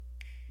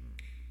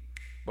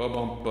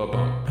Ba-bum,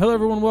 ba-bum. Hello,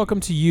 everyone. Welcome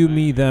to You,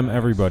 Me, Them,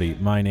 Everybody.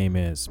 My name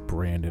is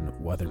Brandon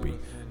Weatherby.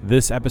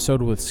 This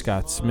episode with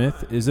Scott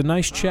Smith is a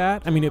nice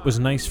chat. I mean, it was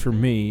nice for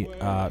me.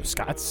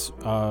 Scott's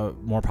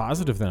more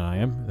positive than I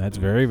am. That's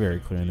very, very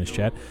clear in this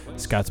chat.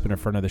 Scott's been a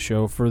friend of the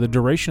show for the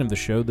duration of the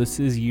show. This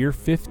is year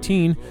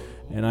 15,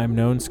 and I've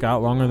known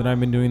Scott longer than I've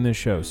been doing this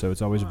show, so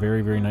it's always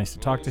very, very nice to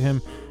talk to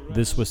him.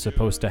 This was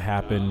supposed to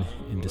happen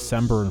in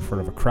December in front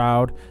of a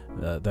crowd.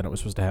 Then it was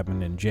supposed to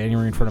happen in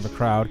January in front of a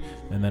crowd,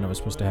 and then it was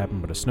supposed to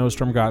happen, but a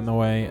snowstorm got in the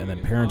way, and then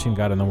parenting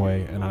got in the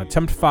way, and on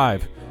attempt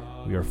 5,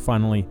 we are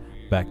finally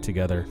back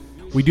together.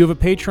 We do have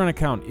a Patreon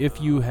account.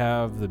 If you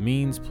have the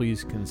means,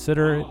 please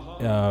consider it.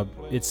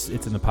 It's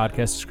in the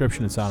podcast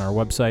description. It's on our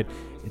website.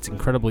 It's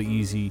incredibly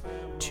easy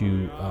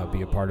to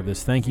be a part of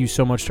this. Thank you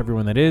so much to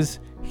everyone that is.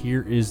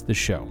 Here is the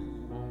show.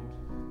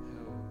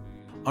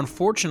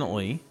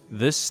 Unfortunately,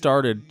 this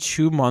started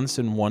 2 months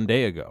and 1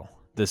 day ago,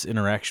 this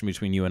interaction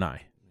between you and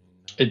I.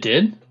 It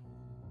did?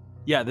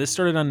 Yeah, this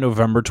started on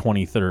November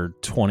 23rd,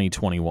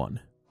 2021.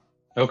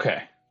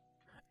 Okay.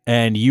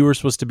 And you were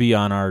supposed to be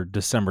on our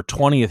December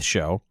 20th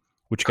show,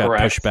 which got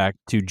Correct. pushed back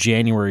to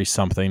January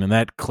something, and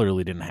that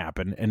clearly didn't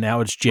happen. And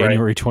now it's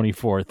January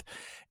 24th.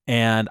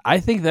 And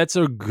I think that's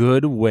a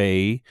good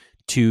way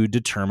to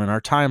determine our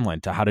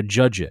timeline, to how to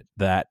judge it.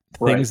 That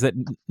things that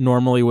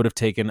normally would have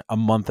taken a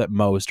month at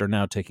most are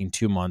now taking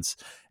 2 months,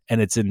 and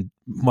it's in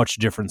much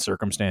different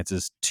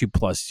circumstances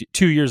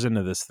 2 years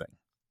into this thing.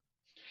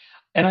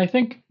 And I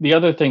think the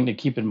other thing to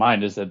keep in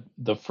mind is that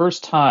the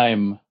first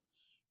time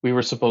we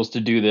were supposed to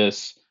do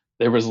this,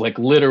 there was like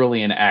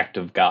literally an act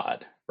of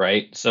God,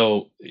 right?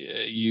 So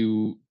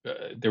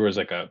there was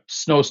like a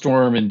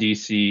snowstorm in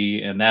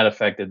DC, and that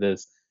affected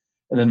this.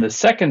 And then the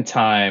second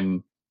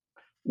time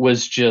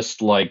was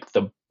just like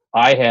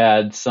I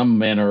had some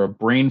manner of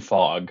brain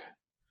fog,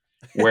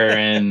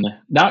 wherein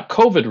not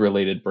COVID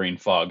related brain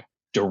fog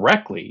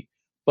directly,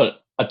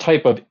 but a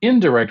type of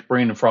indirect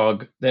brain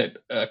fog that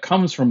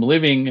comes from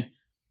living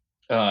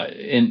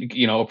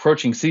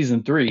approaching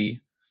season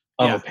 3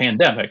 of a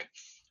pandemic.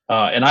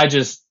 And I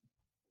just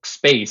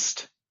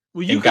spaced.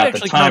 Well, you could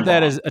actually count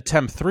that as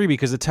attempt 3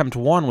 because attempts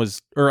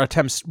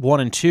 1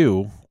 and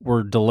 2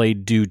 were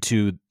delayed due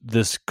to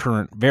this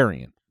current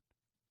variant.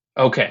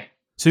 Okay.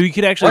 So you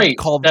could actually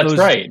call those. That's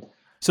right.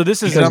 So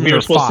this is because we were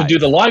supposed 5. to do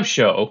the live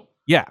show.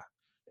 Yeah.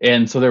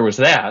 And so there was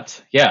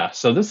that. Yeah.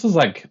 So this is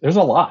there's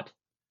a lot.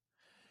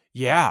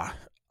 Yeah.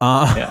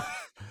 Yeah.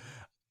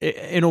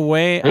 In a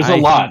way, there's a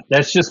lot.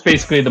 That's just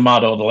basically the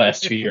motto of the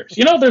last 2 years.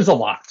 There's a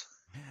lot.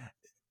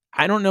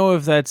 I don't know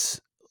if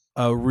that's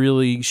a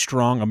really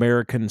strong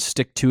American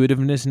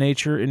stick-to-itiveness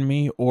nature in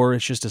me, or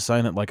it's just a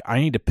sign that I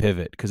need to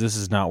pivot because this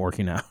is not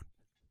working out.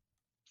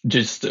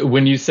 Just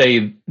when you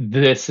say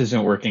this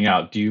isn't working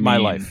out, do you my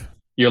mean life?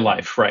 Your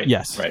life, right?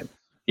 Yes. Right.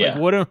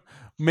 Yeah.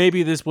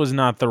 Maybe this was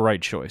not the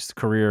right choice.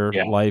 Career,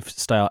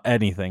 lifestyle,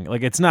 anything.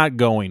 It's not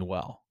going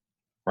well.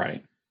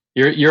 Right.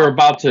 You're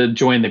about to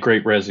join the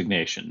Great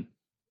Resignation.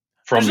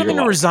 There's nothing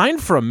to resign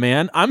from,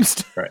 man.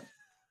 Right.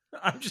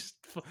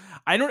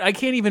 I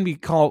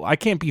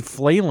can't be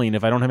flailing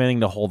if I don't have anything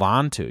to hold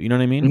on to. You know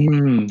what I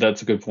mean?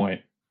 That's a good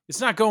point.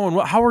 It's not going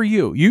well. How are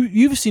you?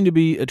 You've seemed to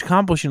be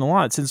accomplishing a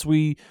lot since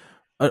we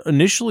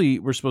initially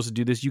were supposed to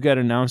do this. You got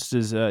announced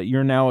as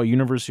you're now a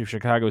University of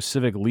Chicago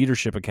Civic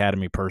Leadership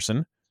Academy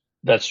person.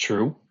 That's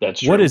true.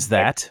 What is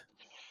that?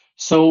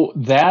 So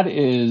that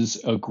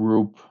is a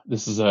group.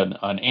 This is an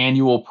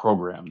annual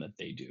program that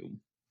they do,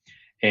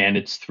 and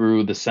it's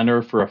through the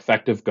Center for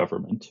Effective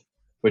Government,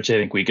 which I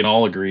think we can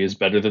all agree is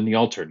better than the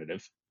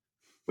alternative,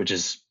 which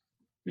is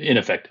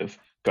ineffective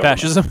government.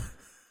 Fascism.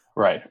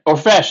 Right. Or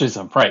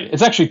fascism. Right.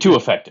 It's actually too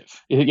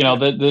effective.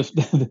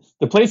 The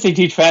place they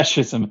teach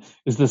fascism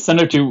is the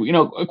center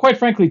to, quite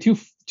frankly,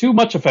 too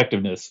much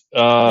effectiveness.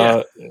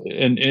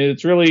 And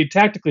it's really,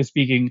 tactically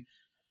speaking,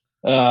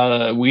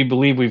 we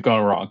believe we've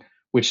gone wrong,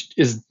 which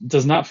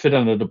does not fit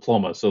on the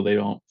diploma. So they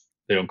don't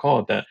call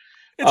it that.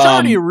 It's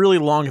already a really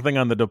long thing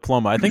on the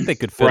diploma. I think they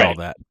could fit all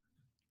that.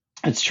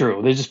 It's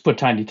true. They just put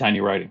tiny, tiny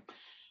writing.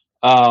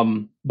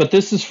 But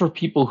this is for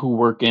people who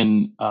work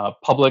in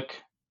public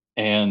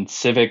and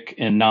civic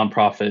and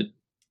nonprofit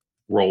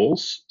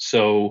roles.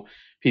 So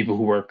people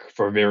who work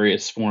for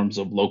various forms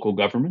of local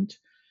government,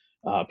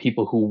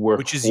 people who work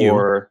which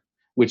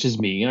is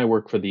me. I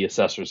work for the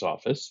assessor's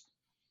office.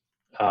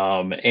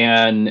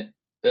 And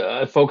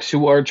folks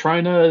who are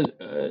trying to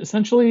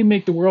essentially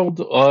make the world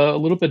a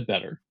little bit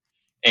better.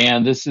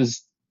 And this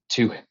is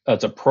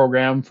it's a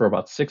program for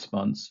about 6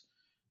 months.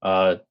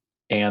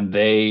 And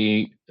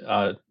they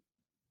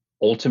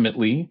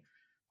ultimately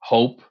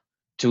hope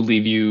to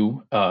leave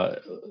you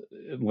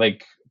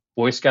like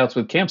Boy Scouts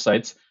with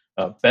campsites,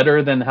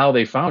 better than how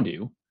they found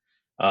you.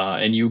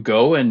 And you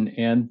go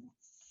and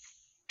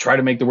try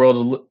to make the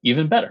world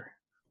even better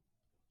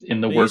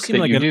in the work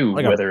that you do.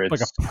 Whether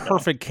it's a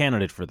perfect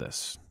candidate for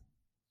this.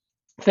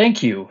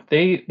 Thank you.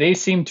 They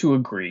seem to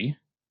agree,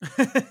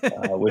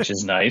 which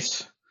is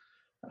nice.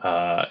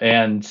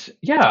 And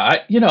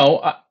yeah,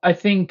 I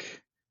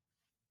think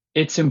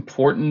it's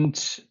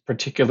important,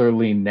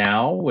 particularly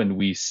now when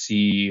we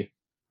see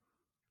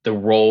the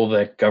role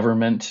that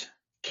government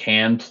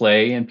can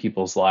play in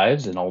people's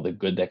lives and all the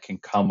good that can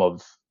come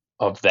of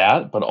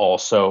that, but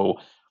also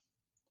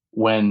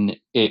when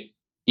it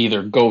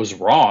either goes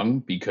wrong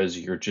because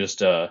you're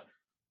just a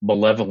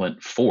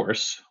malevolent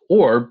force,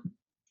 or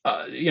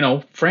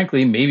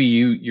frankly, maybe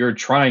you're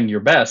trying your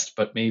best,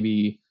 but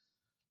maybe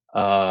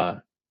uh,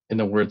 in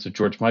the words of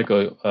George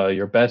Michael,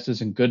 your best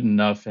isn't good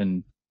enough,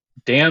 and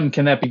damn,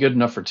 can that be good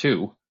enough for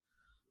two?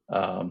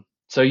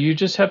 So you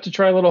just have to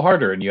try a little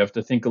harder, and you have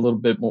to think a little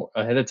bit more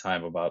ahead of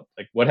time about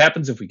like what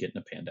happens if we get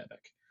in a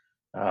pandemic.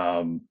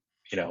 Um,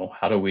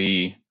 how do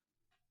we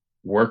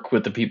work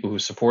with the people who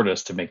support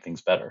us to make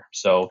things better?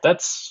 So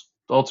that's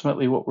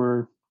ultimately what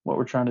we're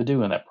trying to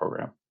do in that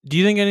program. Do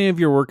you think any of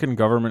your work in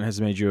government has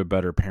made you a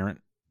better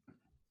parent?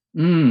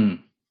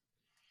 Mm,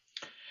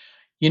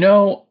 you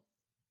know,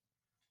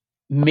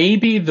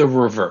 maybe the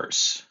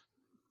reverse,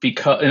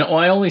 because and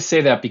I only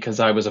say that because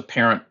I was a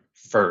parent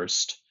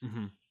first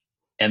Mm-hmm.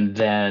 and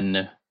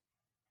then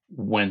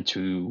went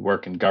to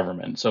work in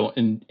government. So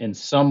in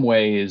some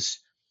ways,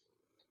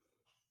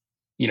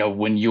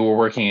 when you're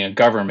working in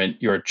government,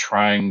 you're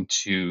trying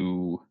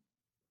to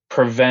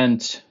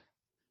prevent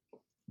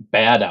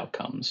bad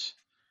outcomes.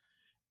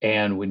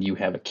 And when you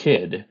have a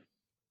kid,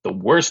 the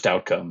worst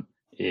outcome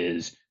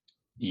is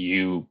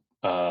you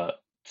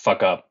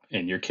fuck up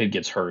and your kid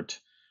gets hurt,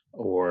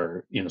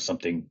 or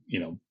something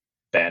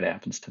bad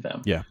happens to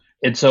them. Yeah.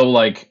 And so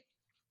like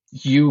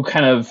you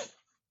kind of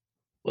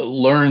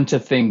learn to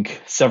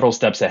think several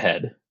steps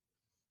ahead.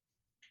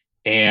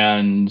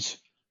 And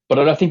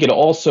but I think it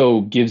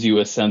also gives you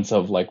a sense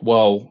of like,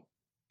 well,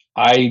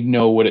 I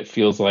know what it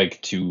feels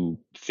like to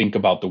think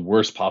about the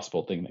worst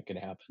possible thing that could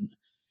happen.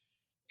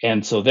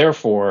 And so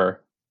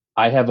therefore,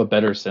 I have a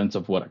better sense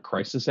of what a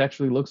crisis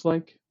actually looks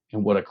like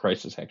and what a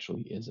crisis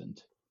actually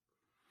isn't.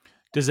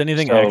 Does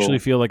anything actually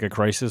So, feel like a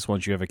crisis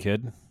once you have a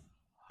kid?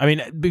 I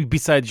mean,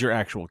 besides your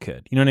actual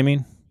kid, you know what I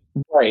mean?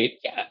 right.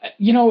 Yeah,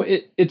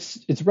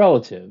 it's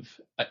relative.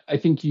 I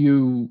think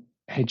you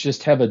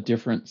just have a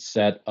different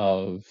set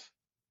of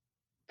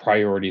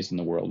priorities in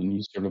the world, and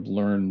you sort of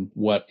learn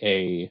what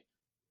a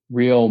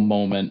real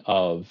moment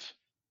of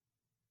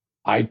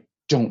I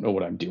don't know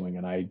what I'm doing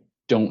and I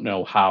don't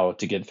know how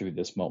to get through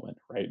this moment,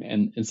 right?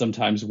 And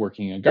sometimes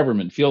working in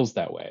government feels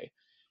that way.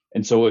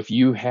 And so if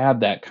you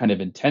have that kind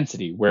of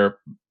intensity where,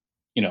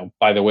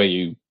 by the way,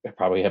 you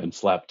probably haven't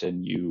slept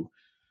and you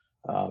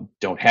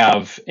don't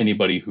have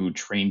anybody who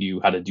trained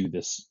you how to do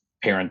this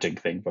parenting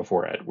thing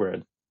before it,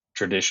 where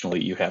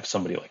traditionally you have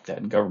somebody like that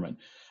in government.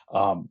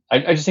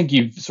 I just think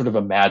you've sort of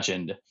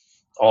imagined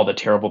all the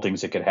terrible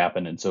things that could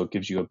happen. And so it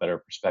gives you a better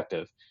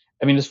perspective.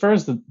 I mean, as far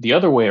as the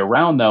other way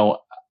around, though,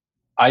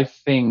 I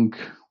think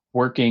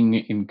working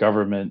in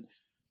government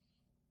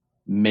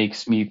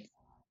makes me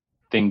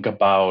think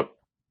about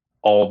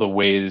all the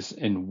ways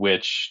in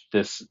which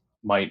this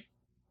might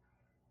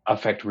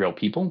affect real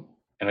people.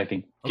 And I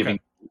think Okay.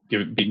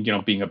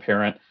 being a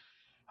parent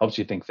helps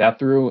you think that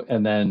through.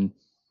 And then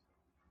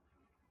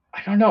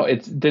I don't know,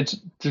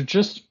 there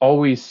just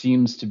always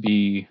seems to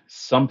be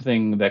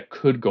something that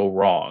could go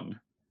wrong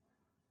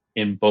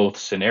in both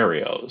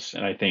scenarios.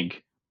 And I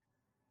think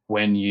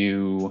when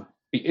you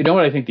know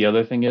what I think the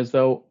other thing is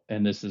though,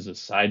 and this is a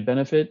side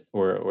benefit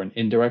or an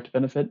indirect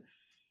benefit,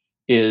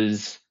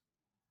 is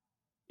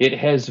it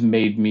has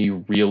made me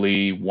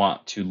really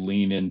want to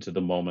lean into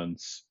the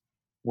moments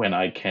when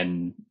I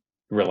can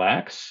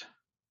relax.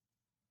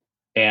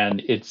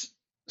 And it's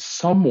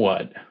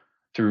somewhat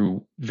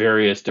through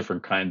various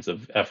different kinds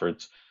of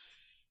efforts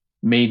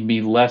made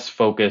me less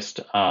focused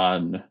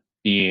on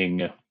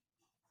being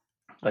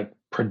like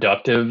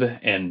productive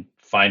and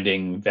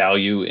finding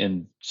value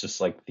in just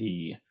like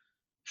the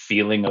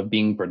feeling of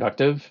being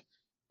productive,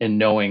 and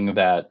knowing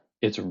that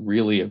it's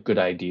really a good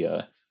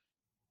idea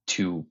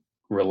to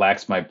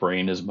relax my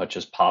brain as much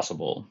as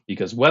possible,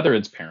 because whether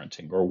it's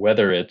parenting or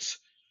whether it's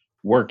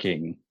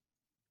working,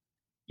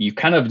 you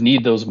kind of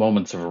need those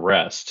moments of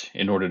rest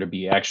in order to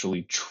be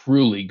actually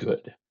truly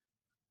good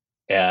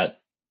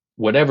at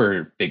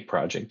whatever big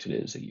project it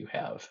is that you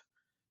have.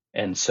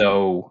 And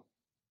so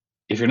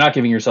if you're not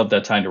giving yourself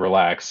that time to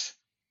relax,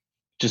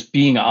 just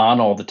being on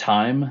all the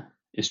time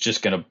is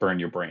just going to burn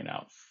your brain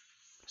out.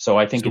 So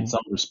I think in So,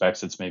 some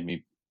respects it's made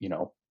me,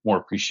 more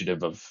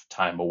appreciative of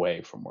time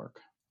away from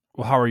work.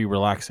 well, how are you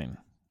relaxing?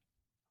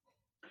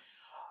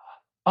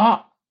 Uh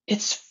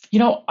it's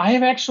I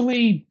have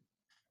actually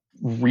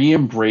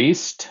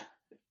re-embraced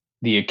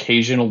the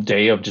occasional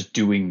day of just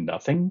doing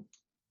nothing.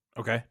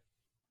 Okay.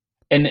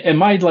 And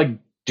my like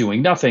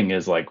doing nothing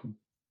is like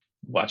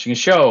watching a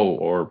show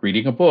or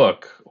reading a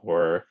book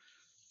or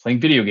playing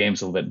video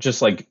games a little bit,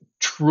 just like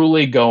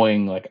truly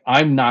going like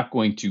I'm not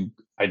going to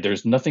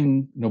there's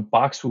nothing, no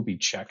box will be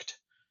checked.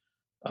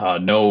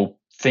 No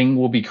thing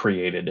will be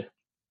created.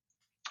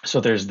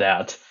 So there's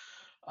that.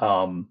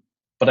 Um,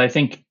 but I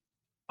think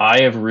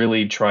I have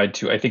really tried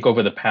to, I think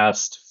over the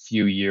past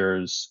few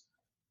years,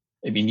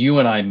 I mean, you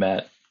and I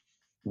met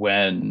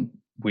when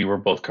we were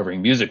both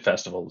covering music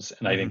festivals.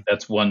 And I Hmm. think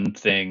that's one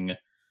thing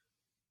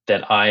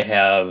that I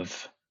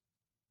have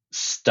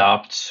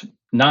stopped,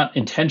 not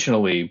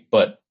intentionally,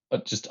 but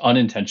just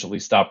unintentionally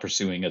stopped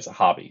pursuing as a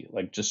hobby.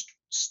 Like just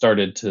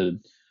started to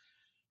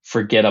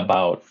forget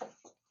about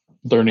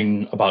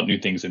learning about new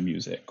things in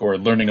music or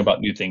learning about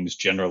new things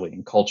generally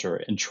in culture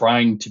and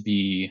trying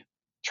to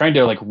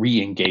like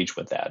re-engage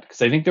with that.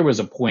 Because I think there was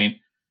a point,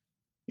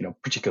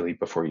 particularly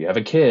before you have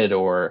a kid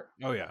or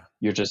Oh yeah.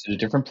 you're just in a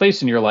different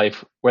place in your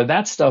life where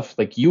that stuff,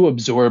 like you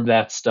absorb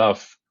that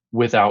stuff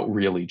without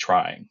really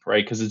trying,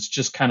 right? Because it's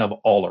just kind of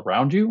all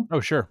around you. Oh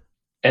sure.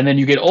 And then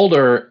you get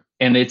older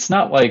and it's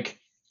not like,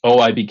 oh,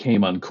 I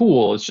became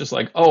uncool. It's just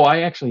like, oh,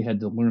 I actually had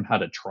to learn how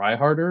to try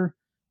harder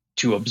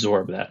to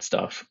absorb that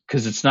stuff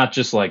because it's not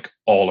just like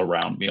all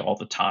around me all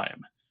the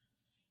time.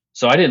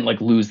 So I didn't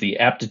like lose the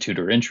aptitude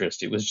or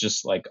interest. It was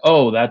just like,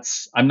 oh,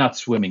 I'm not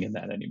swimming in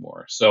that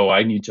anymore. So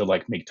I need to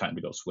like make time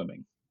to go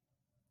swimming.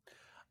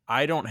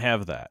 I don't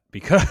have that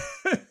because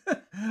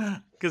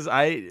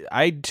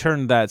I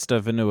turned that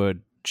stuff into a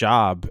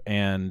job,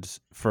 and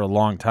for a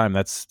long time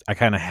I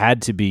kind of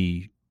had to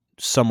be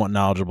somewhat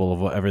knowledgeable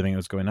of everything that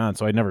was going on,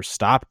 so I never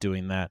stopped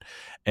doing that.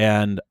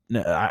 And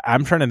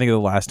I'm trying to think of the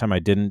last time I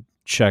didn't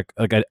check,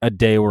 like a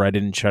day where I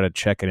didn't try to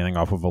check anything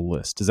off of a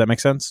list. Does that make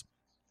sense?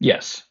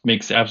 Yes,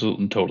 makes absolute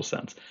and total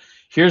sense.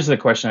 Here's the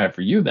question I have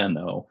for you then,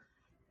 though,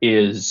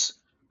 is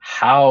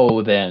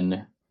how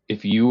then,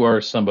 if you are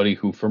somebody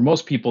who, for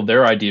most people,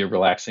 their idea of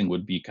relaxing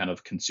would be kind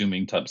of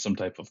consuming some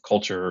type of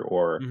culture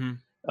or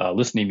Mm-hmm.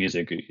 listening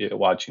music,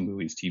 watching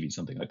movies, TV,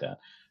 something like that.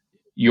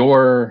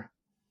 Your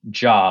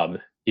job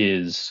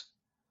is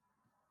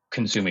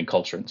consuming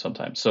culture and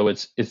sometimes. So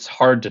it's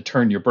hard to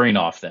turn your brain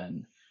off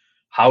then.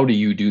 How do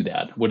you do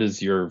that? What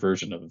is your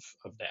version of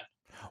that?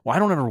 Well, I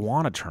don't ever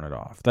want to turn it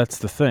off. That's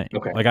the thing.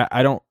 Okay. Like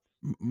I don't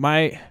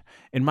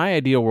in my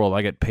ideal world,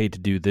 I get paid to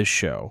do this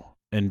show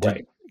and to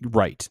Right.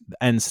 write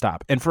and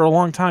stop. And for a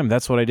long time,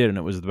 that's what I did, and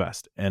it was the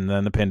best. And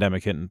then the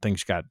pandemic hit, and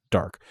things got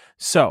dark.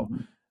 So,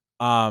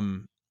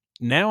 Mhm.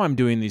 now I'm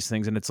doing these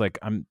things, and it's like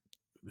I'm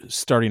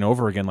starting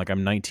over again. Like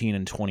I'm 19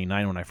 and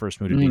 29 when I first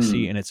moved to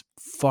DC, Mm, and it's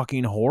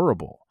fucking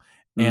horrible.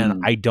 And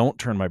mm, I don't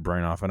turn my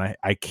brain off, and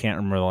I can't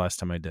remember the last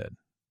time I did.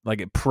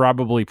 Like it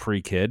probably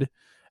pre-kid,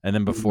 and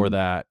then before mhm.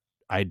 that,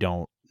 I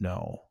don't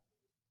know.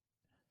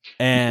 It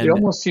And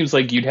almost seems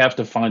like you'd have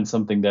to find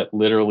something that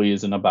literally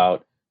isn't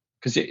about,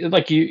 because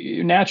like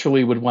you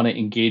naturally would want to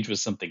engage with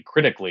something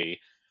critically,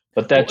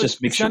 but that well, just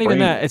it's makes your not even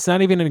brain that. work. It's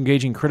not even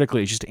engaging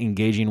critically. It's just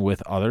engaging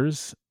with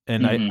others.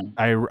 And Hmm.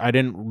 I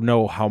didn't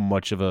know how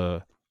much of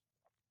a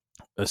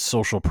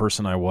social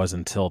person I was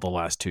until the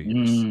last 2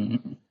 years.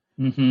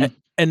 Hmm. Hmm.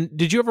 And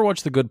did you ever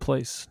watch The Good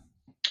Place?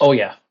 Oh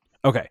yeah.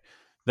 Okay,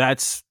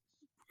 that's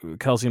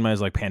Kelsey and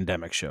Maya's like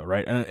pandemic show,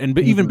 right? And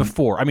but even Hmm.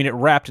 before, I mean, it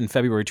wrapped in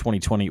February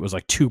 2020. It was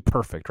like too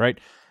perfect, right?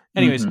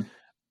 Anyways, Hmm.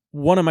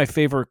 one of my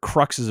favorite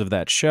cruxes of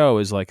that show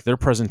is like their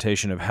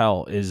presentation of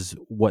hell is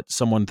what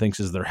someone thinks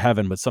is their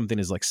heaven, but something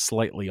is like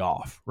slightly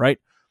off, right?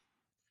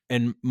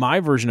 And my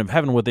version of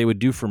heaven, what they would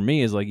do for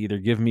me is like either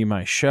give me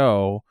my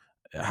show,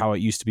 how it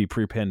used to be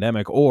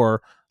pre-pandemic,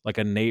 or like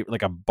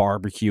like a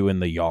barbecue in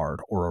the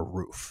yard or a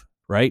roof,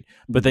 right?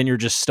 But then you're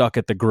just stuck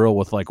at the grill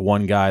with like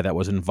one guy that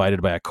was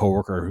invited by a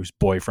coworker whose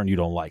boyfriend you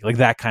don't like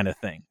that kind of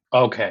thing.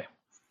 Okay.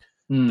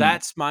 Mm.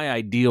 That's my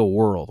ideal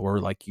world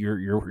where like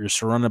you're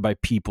surrounded by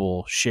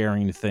people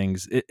sharing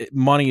things.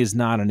 Money is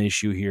not an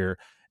issue here.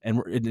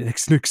 And it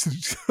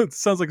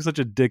sounds like such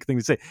a dick thing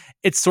to say.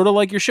 It's sort of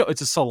like your show.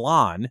 It's a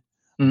salon,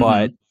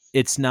 but Hmm.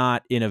 it's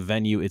not in a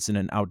venue. It's in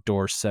an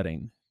outdoor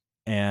setting,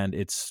 and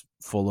it's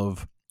full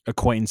of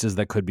acquaintances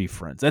that could be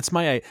friends. That's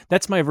my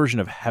version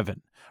of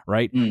heaven,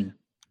 right? Mm.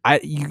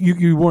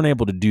 You weren't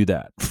able to do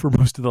that for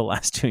most of the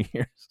last 2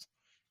 years.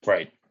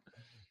 Right.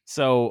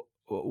 So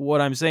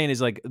what I'm saying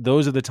is like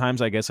those are the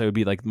times I guess I would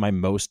be like my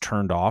most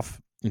turned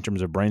off in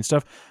terms of brain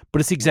stuff, but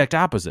it's the exact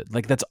opposite.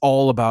 Like that's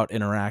all about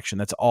interaction.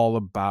 That's all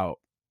about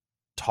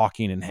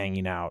talking and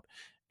hanging out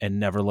and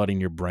never letting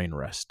your brain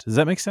rest. Does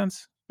that make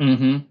sense?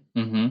 Hmm.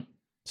 Hmm.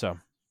 So,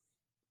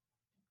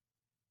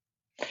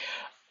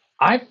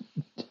 I,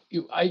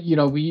 we I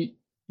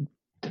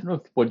don't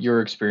know what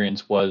your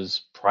experience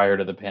was prior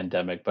to the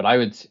pandemic, but I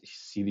would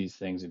see these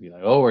things and be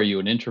like, "Oh, are you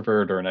an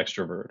introvert or an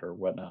extrovert or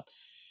whatnot?"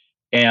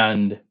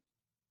 And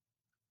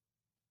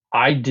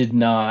I did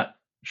not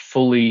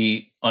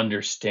fully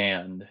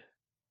understand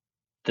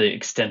the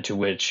extent to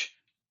which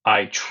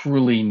I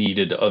truly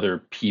needed other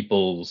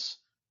people's,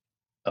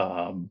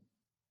 um,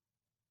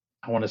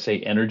 I want to say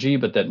energy,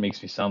 but that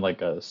makes me sound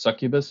like a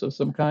succubus of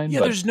some kind. yeah,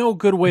 But there's no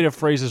good way to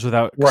phrase this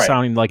without right,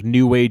 sounding like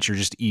new age or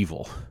just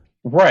evil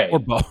or right,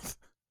 both.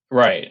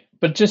 right.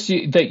 But just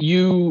that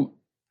you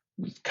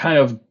kind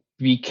of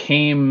you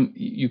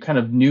kind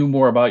of knew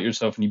more about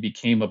yourself and you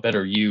became a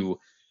better you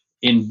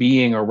in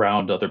being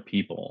around other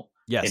people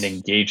and Yes.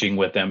 engaging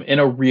with them in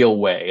a real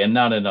way and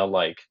not in a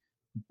like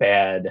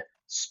bad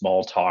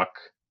small talk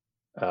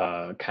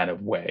kind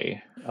of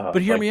way.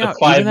 But hear Like me the out.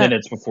 5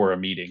 minutes before a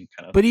meeting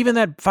kind of But thing. even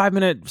that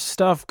 5-minute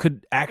stuff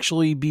could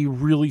actually be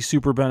really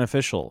super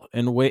beneficial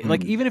in way.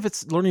 Like Mm. even if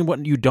it's learning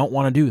what you don't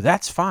want to do,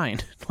 that's fine.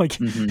 Like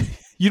Hmm.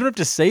 you don't have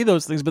to say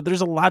those things, but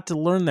there's a lot to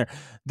learn there.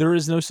 There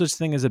is no such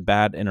thing as a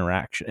bad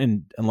interaction,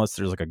 and unless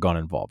there's like a gun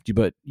involved.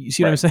 But you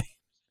see what I'm Right. saying?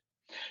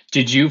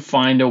 Did you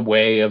find a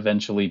way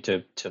eventually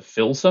to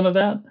fill some of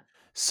that?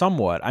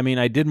 Somewhat. I mean,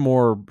 I did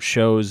more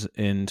shows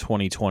in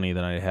 2020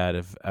 than I had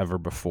ever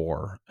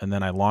before, and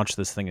then I launched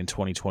this thing in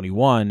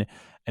 2021,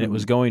 and it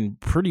was Mhm. going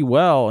pretty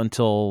well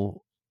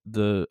until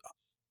the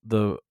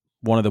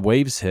one of the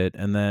waves hit,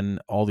 and then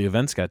all the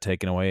events got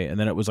taken away, and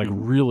then it was like Mhm.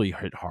 really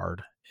hit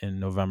hard in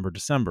November,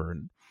 December,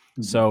 and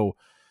Mhm. so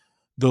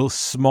those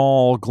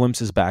small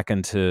glimpses back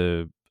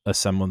into a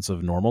semblance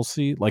of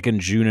normalcy, like in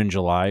June and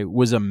July,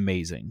 was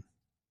amazing.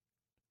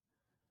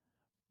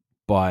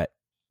 But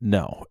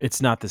no,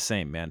 it's not the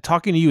same, man.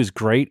 Talking to you is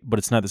great, but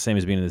it's not the same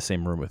as being in the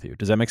same room with you.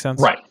 Does that make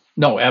sense? Right.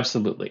 No,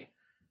 absolutely.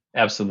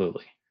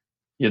 Absolutely.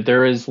 Yeah,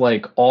 there is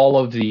like all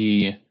of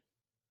the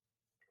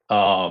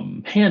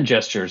hand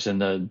gestures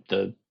and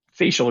the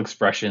facial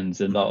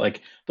expressions and the Mhm.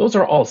 like those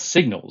are all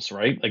signals,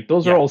 right? Like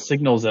those are Yeah. all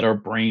signals that our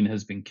brain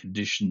has been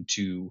conditioned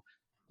to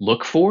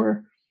look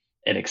for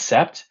and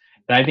accept.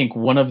 And I think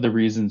one of the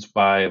reasons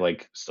why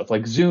like stuff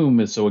like Zoom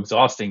is so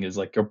exhausting is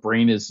like your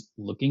brain is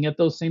looking at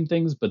those same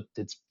things, but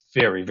it's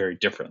very, very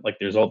different. Like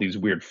there's all these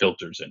weird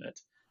filters in it.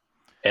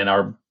 And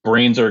our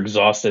brains are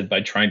exhausted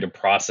by trying to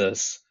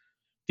process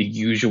the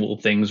usual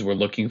things we're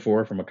looking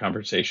for from a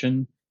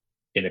conversation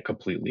in a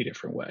completely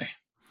different way.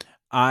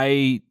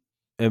 I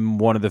am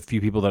one of the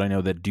few people that I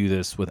know that do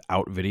this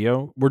without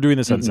video. We're doing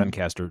this on Hmm.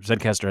 Zencaster.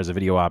 Zencaster has a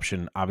video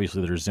option.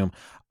 Obviously, there's Zoom.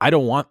 I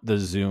don't want the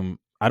Zoom.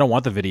 I don't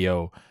want the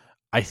video.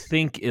 I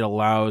think it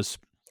allows.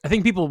 I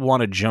think people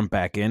want to jump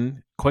back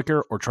in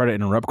quicker or try to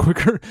interrupt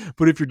quicker.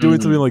 But if you're doing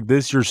something Hmm. like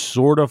this, you're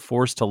sort of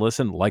forced to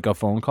listen like a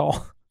phone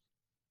call.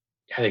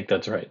 I think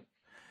that's right.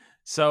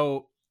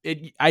 So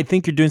I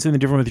think you're doing something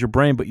different with your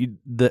brain, but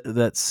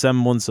that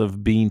semblance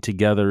of being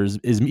together is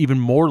even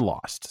more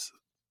lost.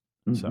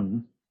 So, Hmm.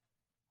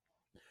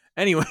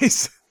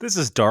 anyways, this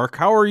is dark.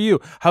 How are you?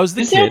 How's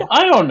the Is it? kid?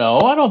 I don't know.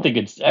 I don't think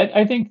it's.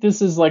 I think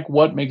this is like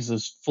what makes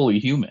us fully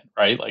human,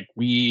 right? Like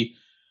we.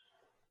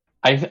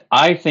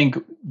 I think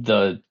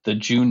the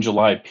June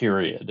July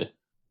period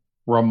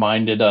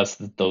reminded us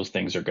that those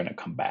things are going to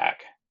come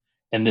back,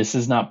 and this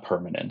is not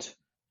permanent,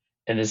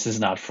 and this is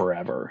not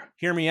forever.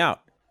 Hear me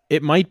out.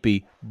 It might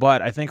be,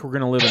 but I think we're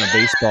gonna live in a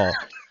baseball.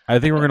 I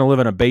think we're gonna live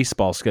in a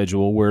baseball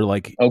schedule where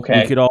like we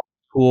Okay. could all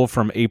be cool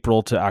from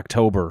April to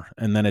October,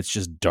 and then it's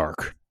just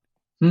dark.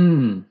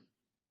 Hmm.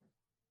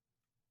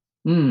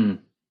 Hmm.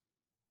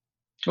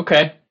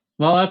 Okay.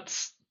 Well,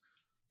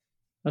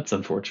 that's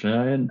unfortunate.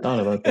 I hadn't thought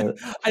about that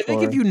I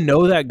think if before. you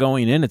know that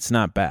going in, it's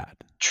not bad.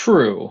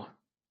 True.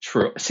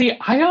 True. See,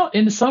 I don't,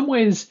 in some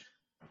ways,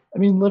 I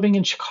mean, living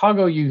in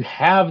Chicago, you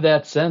have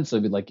that sense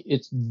of it, like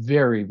it's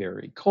very,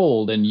 very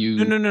cold, and No,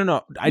 you no, no,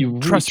 no. I you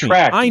trust me.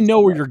 retract I in know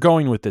some where way. you're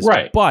going with this,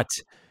 Right. but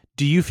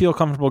do you feel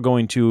comfortable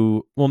going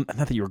to? Well, not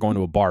that you were going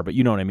to a bar, but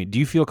you know what I mean. Do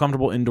you feel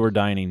comfortable indoor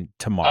dining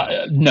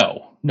tomorrow?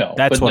 No, no,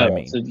 That's but what I no.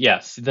 mean. So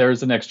yes,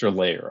 there's an extra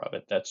layer of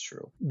it. That's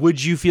true.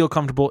 Would you feel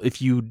comfortable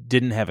if you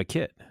didn't have a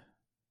kid?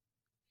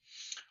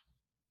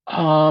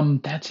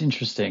 That's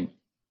interesting.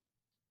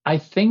 I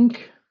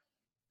think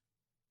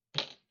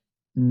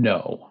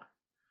no,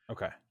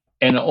 Okay,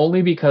 and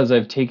only because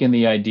I've taken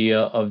the idea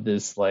of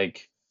this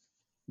like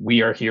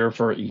we are here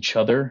for each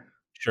other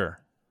sure.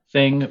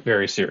 thing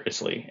very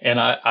seriously, and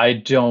I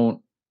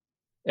don't.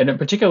 And then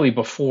particularly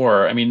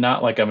before, I mean,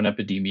 not like I'm an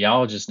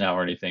epidemiologist now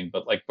or anything,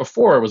 but like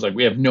before, it was like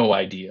we have no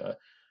idea how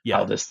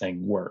Yeah. this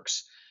thing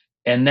works.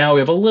 And now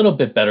we have a little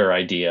bit better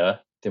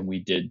idea than we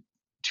did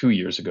 2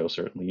 years ago,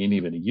 certainly, and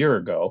even a year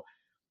ago.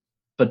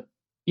 But,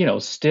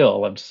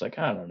 still, I'm just like,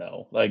 I don't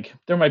know. Like,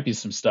 there might be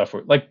some stuff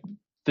where, like,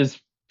 this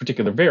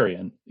particular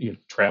variant,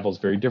 travels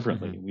very Hmm.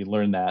 differently. We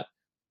learned that,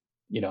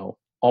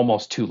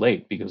 almost too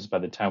late because by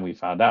the time we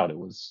found out, it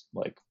was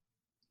like,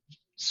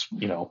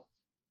 you know,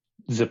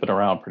 zipping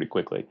around pretty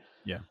quickly.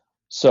 Yeah.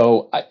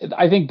 So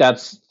I think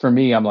that's for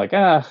me. I'm like,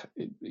 I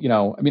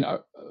mean,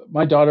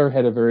 my daughter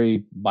had a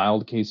very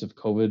mild case of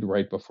COVID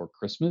right before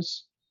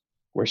Christmas,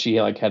 where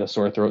she like had a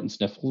sore throat and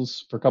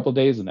sniffles for a couple of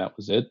days, and that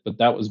was it. But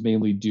that was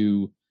mainly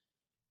due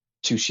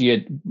to she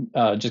had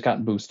just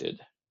gotten boosted,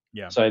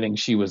 Yeah. so I think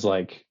she was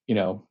like,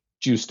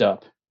 juiced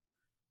up.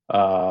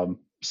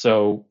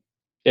 So,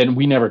 and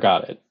we never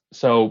got it.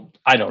 So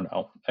I don't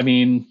know. I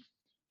mean,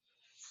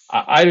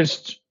 I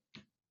just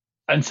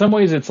in some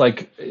ways it's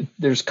like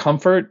there's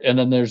comfort and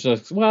then there's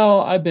just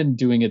well I've been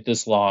doing it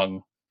this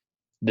long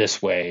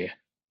this way.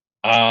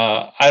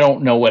 I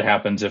don't know what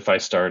happens if I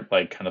start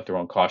like kind of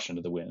throwing caution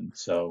to the wind.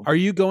 So Are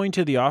you going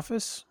to the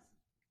office?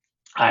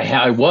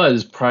 I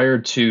was prior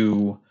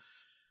to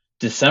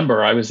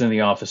December. I was in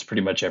the office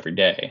pretty much every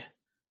day,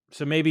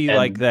 So maybe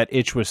like and that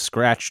itch was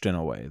scratched in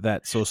a way,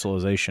 that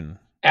socialization.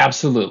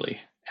 absolutely,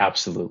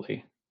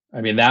 absolutely. I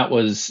mean that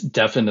was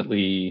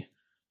definitely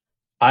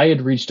I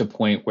had reached a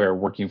point where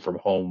working from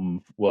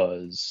home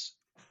was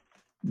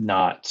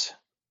not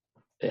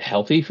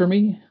healthy for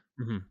me.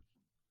 Hmm.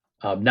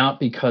 Not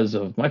because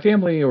of my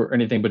family or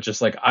anything, but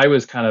just like I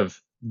was kind of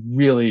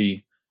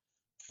really,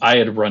 I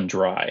had run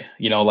dry,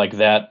 like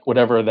that,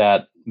 whatever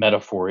that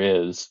metaphor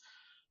is.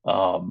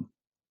 Um,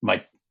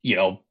 my, you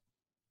know,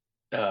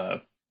 uh,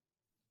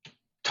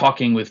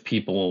 talking with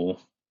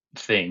people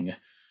thing.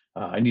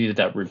 I needed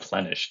that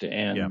replenished,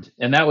 Yeah.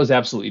 and that was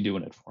absolutely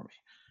doing it for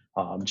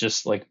me.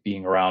 Just like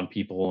being around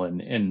people,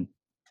 and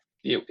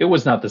it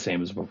was not the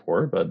same as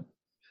before, but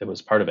it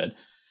was part of it.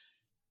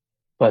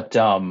 But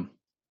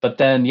but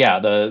then yeah,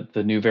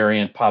 the new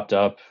variant popped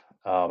up.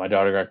 My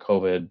daughter got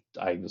COVID.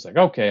 I was like,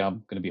 okay,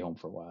 I'm going to be home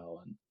for a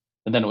while,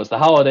 and then it was the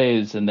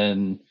holidays, and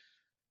then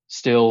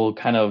still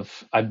kind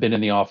of I've been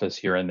in the office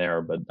here and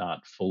there, but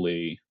not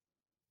fully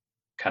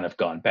kind of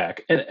gone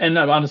back. And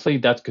honestly,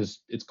 that's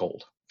because it's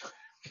cold.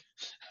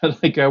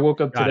 Like I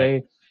woke up Got it.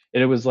 today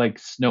and it was like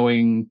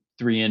snowing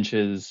 3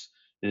 inches.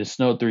 It just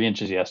snowed 3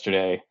 inches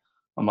yesterday.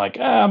 I'm like,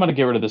 I'm gonna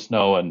get rid of the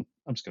snow and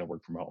I'm just gonna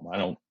work from home. I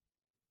don't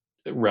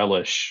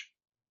relish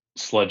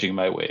sludging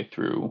my way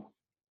through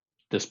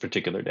this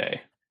particular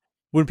day.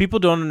 When people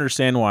don't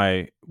understand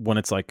why, when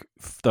it's like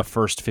the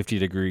first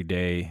 50-degree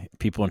day,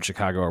 people in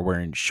Chicago are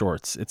wearing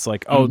shorts, it's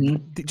like, oh, Hmm.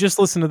 just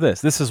listen to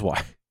this. This is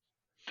why.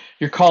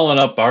 You're calling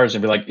up bars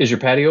and be like, "Is your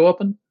patio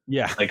open?"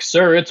 Yeah. Like,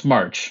 "Sir, it's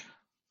March."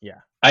 Yeah.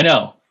 I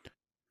know,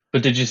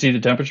 but did you see the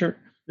temperature?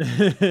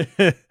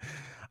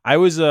 I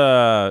was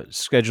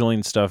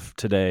scheduling stuff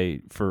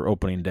today for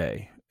opening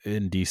day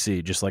in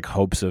DC, just like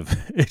hopes of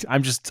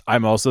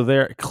I'm also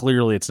there.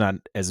 Clearly it's not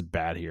as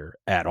bad here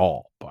at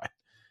all, but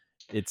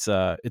it's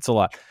a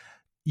lot.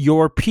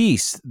 Your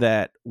piece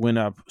that went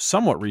up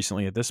somewhat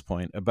recently at this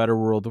point, a better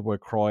world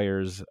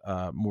requires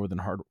more than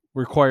hard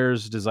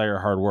requires desire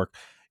hard work.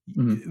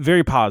 Hmm.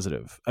 Very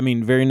positive. I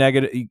mean, very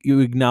negative. You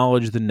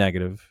acknowledge the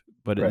negative,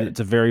 but Right. it's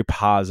a very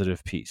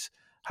positive piece.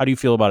 How do you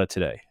feel about it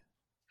today?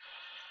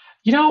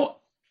 You know,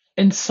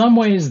 in some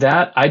ways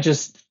that I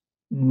just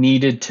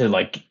needed to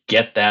like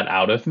get that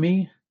out of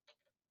me.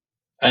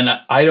 And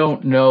I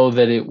don't know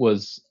that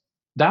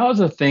that was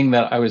a thing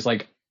that I was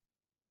like,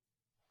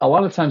 a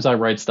lot of times I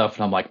write stuff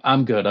and I'm like,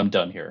 I'm good, I'm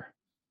done here.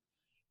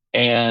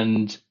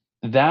 And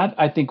that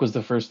I think was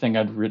the first thing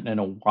I'd written in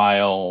a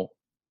while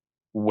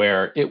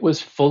where it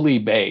was fully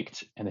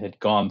baked and had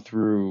gone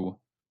through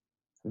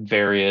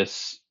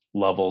various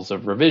levels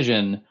of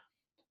revision.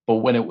 But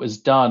when it was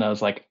done, I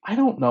was like, I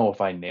don't know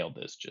if I nailed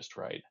this just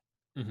right.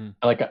 Hmm.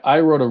 Like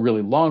I wrote a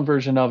really long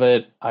version of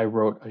it. I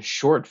wrote a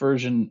short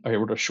version. I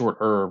wrote a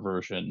shorter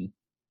version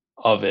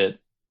of it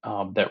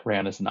that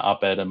ran as an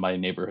op-ed in my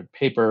neighborhood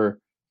paper.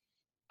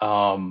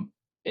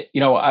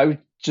 I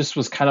just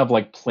was kind of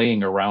like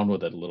playing around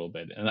with it a little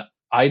bit, and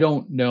I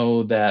don't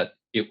know that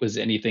it was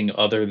anything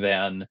other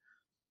than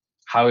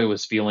how I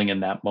was feeling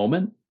in that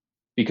moment,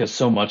 because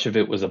so much of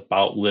it was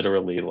about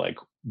literally like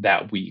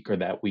that week or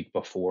that week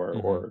before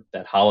Hmm. or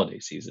that holiday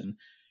season,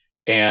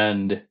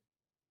 and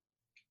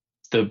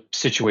the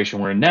situation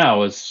we're in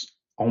now is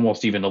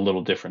almost even a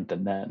little different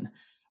than then.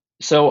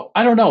 So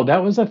I don't know.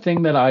 That was a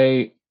thing that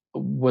I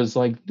was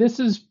like,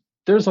 there's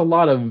a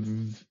lot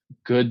of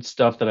good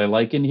stuff that I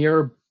like in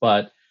here,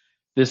 but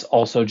this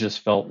also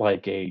just felt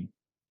like a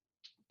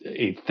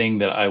thing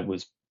that I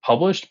was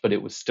published, but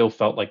it was still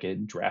felt like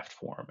in draft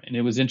form. And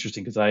it was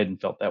interesting because I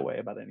hadn't felt that way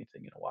about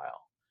anything in a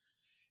while.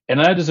 And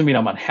that doesn't mean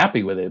I'm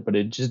unhappy with it, but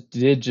it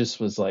just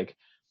was like,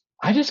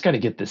 I just got to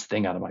get this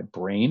thing out of my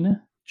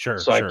brain Sure,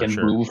 so I sure, can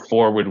sure. move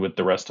forward with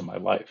the rest of my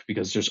life,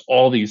 because there's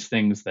all these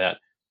things that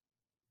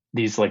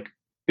these like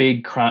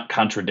big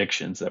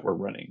contradictions that were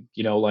running.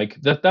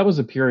 Like that was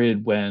a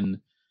period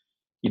when,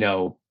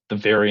 the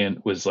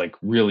variant was like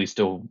really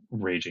still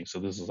raging. So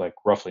this is like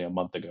roughly a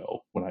month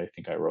ago when I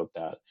think I wrote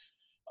that.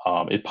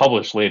 It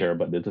published later,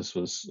 but this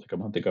was like a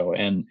month ago.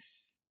 And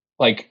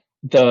like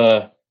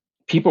the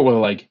people were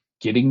like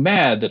getting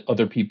mad that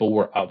other people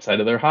were outside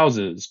of their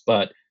houses,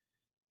 but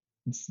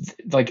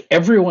like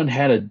everyone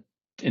had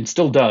and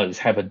still does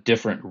have a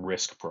different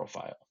risk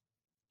profile.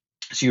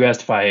 So you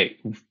asked if I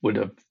would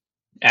have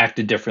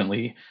acted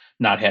differently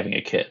not having a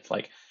kid.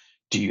 Like,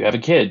 do you have a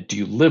kid? Do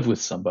you live with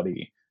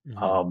somebody?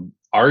 Hmm.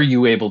 Are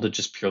you able to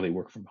just purely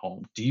work from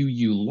home? Do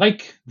you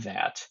like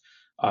that?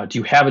 Do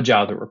you have a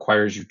job that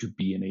requires you to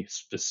be in a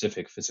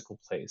specific physical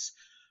place?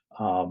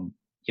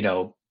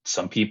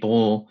 Some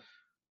people,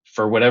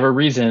 for whatever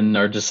reason,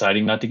 are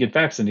deciding not to get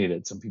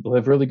vaccinated. Some people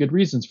have really good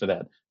reasons for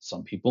that.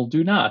 Some people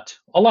do not.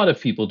 A lot of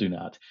people do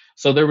not.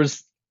 So there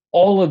was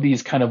all of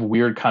these kind of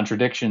weird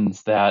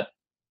contradictions that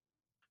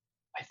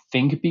I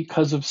think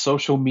because of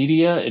social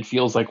media, it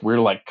feels like we're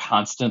like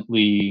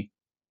constantly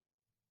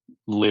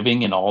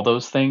living in all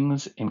those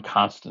things and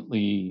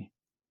constantly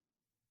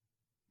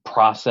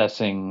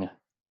processing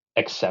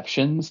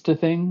exceptions to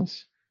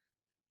things.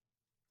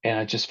 And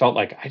I just felt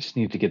like I just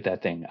needed to get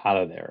that thing out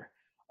of there.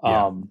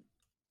 Yeah. Um,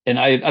 and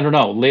I don't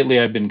know. Lately,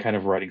 I've been kind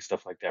of writing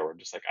stuff like that where I'm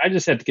just like, I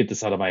just have to get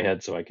this out of my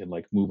head so I can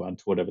like move on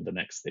to whatever the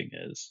next thing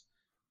is.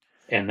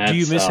 and Do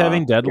you that's miss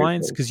having very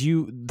deadlines?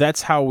 cool. Because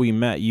that's how we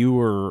met. You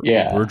were a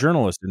Yeah,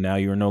 journalist, and now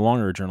you are no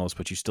longer a journalist,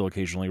 but you still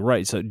occasionally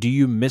write. So, do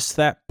you miss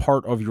that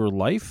part of your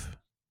life?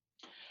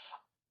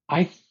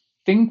 I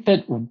think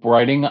that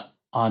writing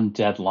on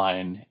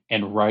deadline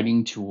and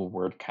writing to a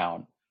word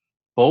count,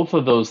 both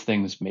of those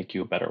things make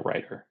you a better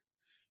writer.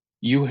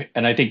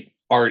 And I think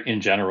art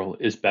in general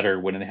is better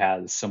when it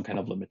has some kind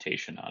of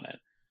limitation on it,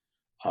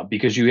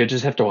 because you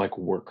just have to like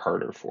work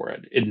harder for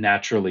it. It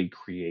naturally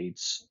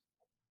creates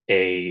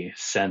a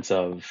sense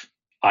of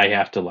I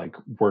have to like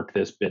work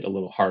this bit a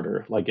little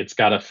harder. Like it's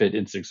got to fit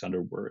in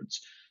 600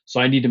 words. So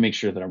I need to make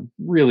sure that I'm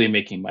really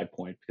making my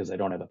point because I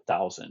don't have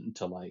 1,000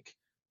 to like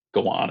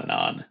go on and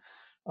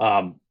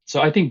on.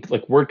 So I think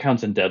like word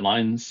counts and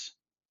deadlines,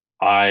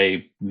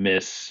 I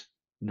miss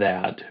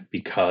that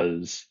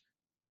because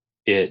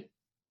it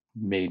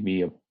made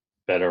me a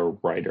better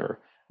writer.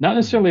 Not Mhm.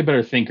 necessarily a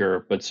better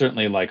thinker, but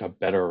certainly like a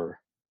better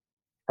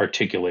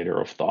articulator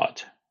of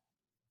thought.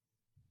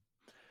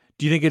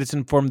 Do you think it's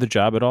informed the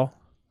job at all?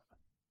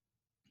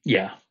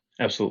 Yeah,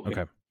 absolutely.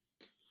 Okay.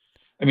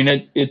 I mean,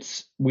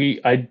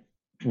 I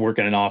work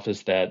in an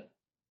office that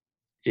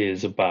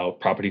is about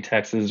property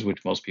taxes,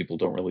 which most people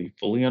don't really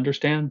fully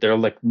understand. They're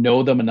like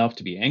know them enough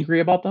to be angry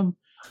about them,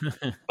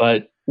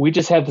 but we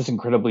just have this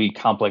incredibly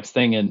complex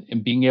thing,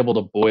 and being able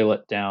to boil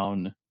it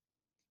down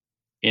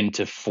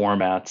into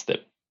formats that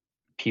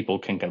people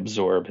can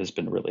absorb has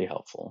been really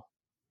helpful.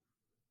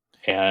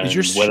 Is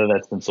your And sh- whether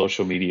that's been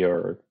social media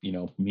or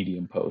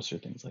Medium posts or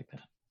things like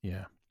that.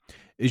 yeah.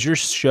 Is your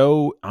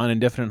show on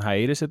indefinite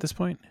hiatus at this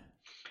point?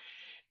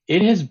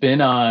 It has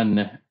been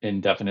on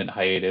indefinite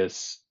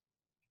hiatus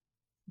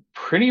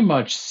pretty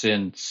much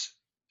since.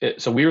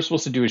 So we were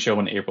supposed to do a show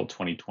in April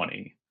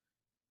 2020,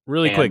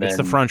 Really and quick, it's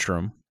the then French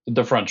Room.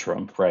 the French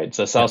Room, right? It's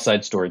a South Yes.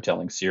 Side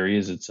storytelling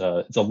series. It's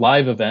a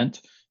live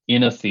event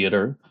in a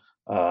theater,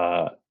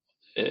 uh,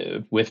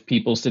 with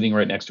people sitting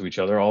right next to each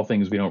other. All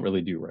things we don't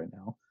really do right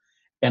now.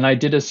 And I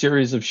did a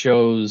series of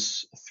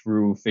shows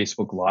through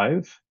Facebook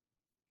Live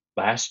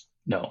last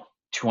no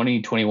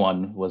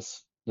 2021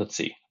 was, let's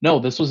see, no,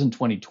 this was in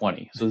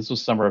 2020, so this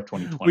was summer of We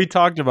 2020.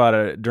 talked about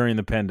it during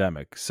the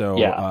pandemic, so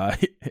Yeah,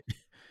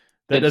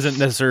 that doesn't it's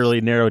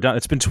necessarily narrow it down.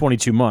 It's been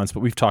 22 months,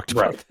 but we've talked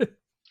right, about it.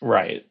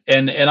 right,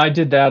 and I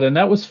did that, and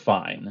that was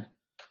fine.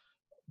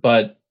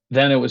 But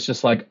then it was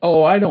just like,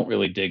 oh, I don't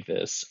really dig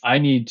this. I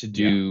need to Yeah.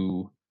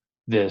 do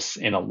this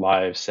in a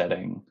live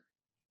setting,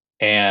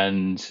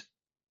 and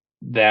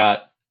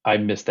that I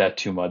missed that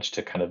too much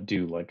to kind of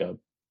do like a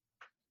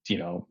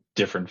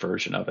different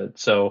version of it.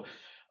 So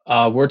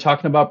we're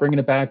talking about bringing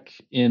it back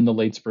in the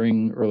late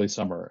spring, early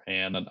summer,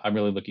 and I'm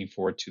really looking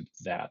forward to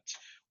that.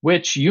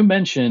 Which you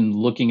mentioned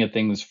looking at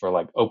things for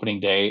like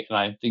opening day, and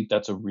I think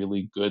that's a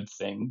really good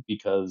thing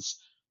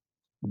because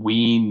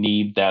we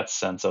need that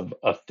sense of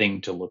a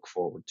thing to look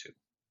forward to.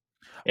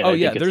 And Oh I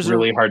yeah, think it's there's a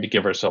really hard to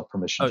give ourselves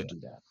permission oh, to yeah. do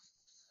that.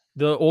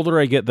 The older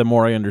I get, the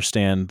more I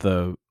understand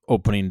the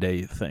opening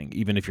day thing,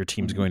 even if your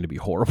team's Mhm. going to be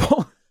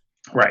horrible.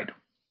 Right.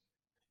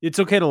 It's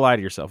okay to lie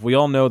to yourself. We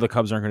all know the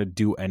Cubs aren't going to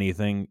do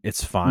anything.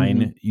 It's Hmm.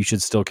 fine. You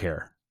should still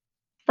care.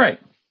 Right.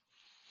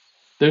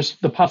 There's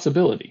the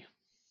possibility.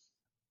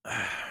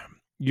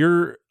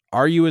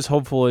 Are you as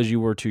hopeful as you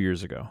were 2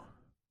 years ago?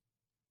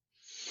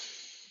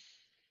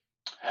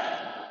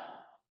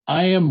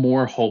 I am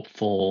more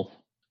hopeful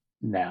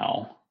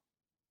now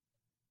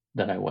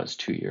than I was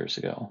 2 years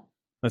ago.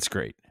 That's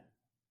great.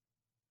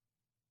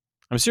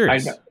 I'm I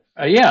serious.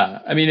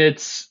 Yeah, I mean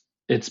it's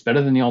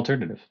better than the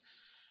alternative.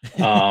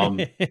 Um,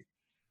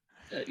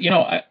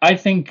 I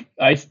think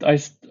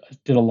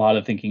did a lot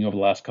of thinking over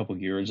the last couple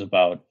of years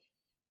about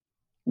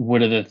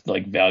what are the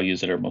like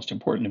values that are most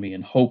important to me,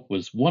 and hope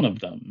was one of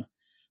them,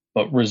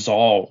 but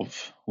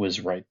resolve was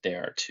right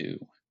there too.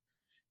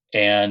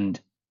 And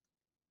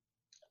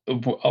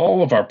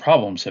all of our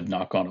problems have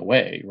not gone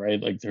away,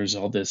 right? Like there's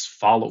all this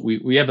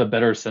we have a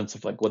better sense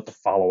of like what the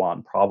follow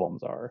on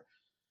problems are.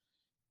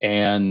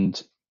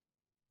 And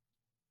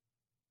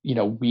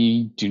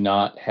we do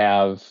not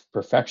have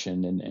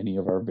perfection in any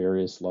of our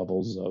various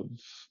levels of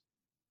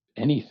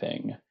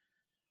anything.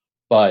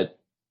 But,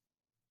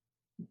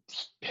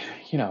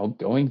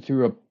 going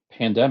through a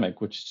pandemic,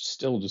 which is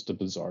still just a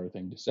bizarre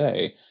thing to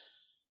say,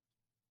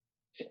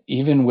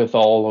 even with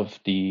all of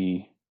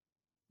the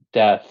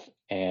death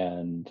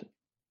and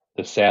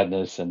the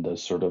sadness and the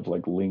sort of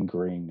like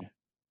lingering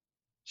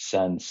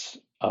sense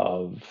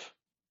of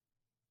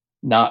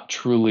not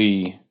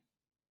truly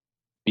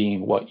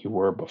being what you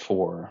were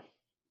before,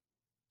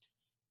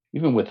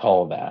 even with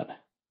all of that,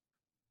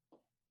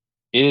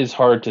 it is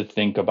hard to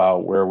think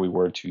about where we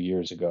were 2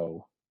 years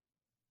ago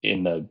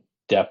in the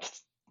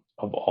depth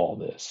of all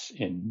this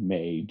in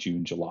May,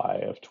 June,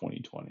 July of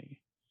 2020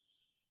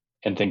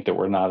 and think that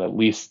we're not at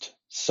least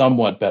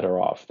somewhat better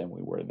off than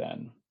we were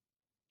then.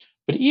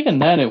 But even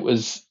then, it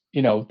was,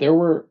 there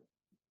were,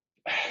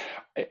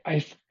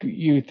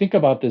 you think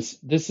about this,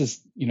 this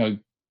is,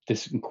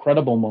 this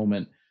incredible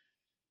moment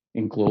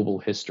in global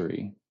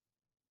history.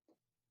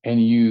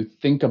 And you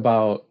think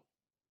about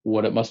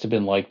what it must have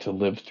been like to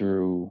live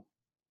through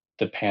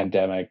the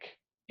pandemic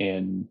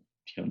in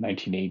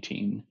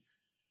 1918.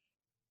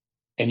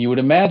 And you would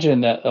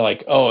imagine that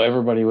like, oh,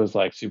 everybody was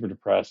like super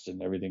depressed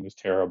and everything was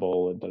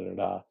terrible and da da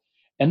da.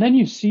 And then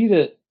you see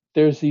that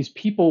there's these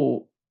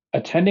people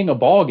attending a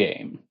ball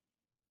game,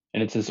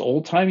 and it's this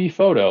old timey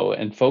photo,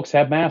 and folks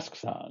have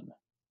masks on.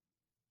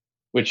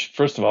 Which,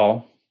 first of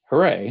all,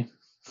 hooray!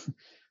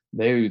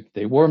 They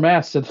wore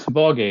masks at the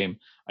ball game.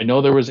 I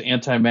know there was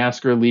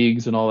anti-masker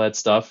leagues and all that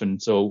stuff,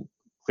 and so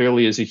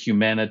clearly, as a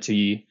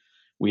humanity,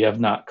 we have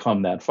not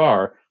come that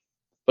far.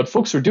 But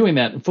folks were doing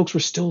that, and folks were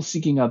still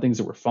seeking out things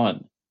that were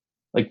fun.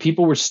 Like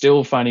people were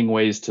still finding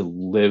ways to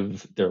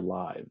live their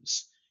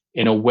lives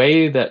in a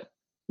way that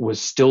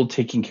was still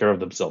taking care of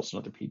themselves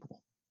and other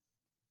people.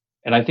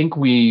 And I think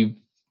we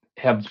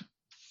have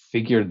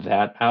figured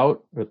that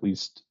out, or at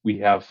least we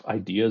have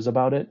ideas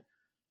about it.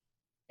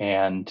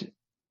 And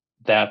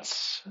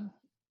that's,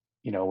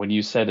 when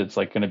you said it's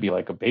like going to be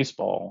like a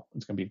baseball,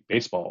 it's going to be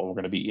baseball. We're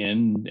going to be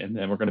in, and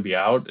then we're going to be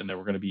out, and then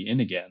we're going to be in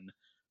again.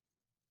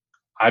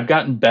 I've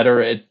gotten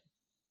better at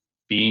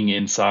being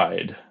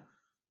inside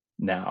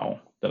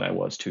now than I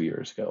was 2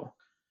 years ago.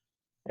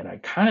 And I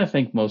kind of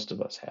think most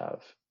of us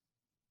have.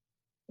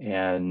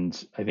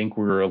 And I think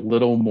we're a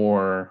little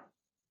more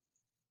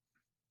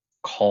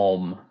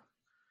calm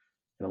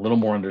and a little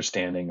more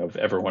understanding of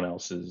everyone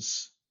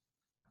else's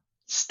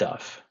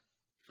stuff.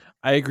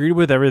 I agreed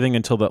with everything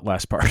until that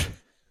last part.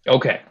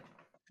 Okay.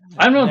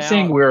 I'm not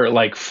saying we're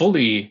like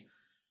fully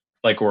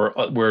like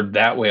we're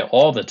that way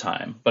all the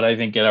time, but I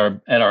think at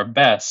our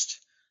best,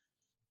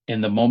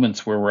 in the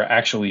moments where we're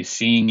actually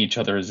seeing each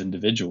other as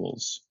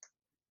individuals,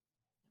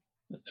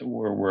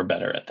 we're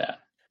better at that.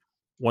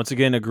 Once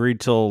again, agreed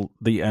till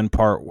the end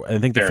part. I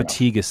think the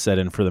fatigue is set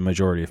in for the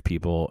majority of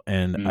people,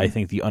 and I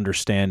think the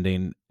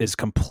understanding is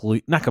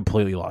not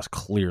completely lost,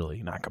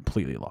 clearly not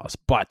completely lost,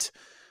 but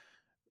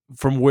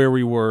from where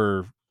we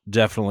were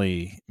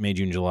definitely May,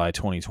 June, July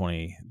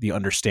 2020, the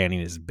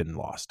understanding has been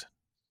lost.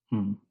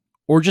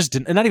 Or just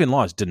not even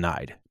lost,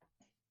 denied.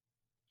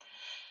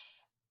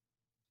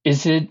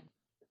 Is it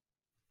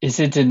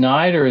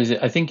denied, or is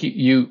it? I think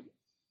you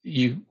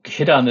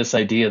hit on this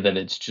idea that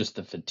it's just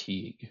the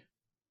fatigue.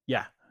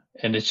 Yeah.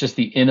 And it's just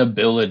the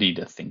inability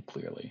to think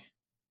clearly.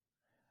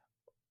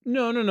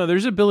 No.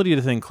 There's ability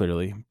to think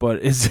clearly,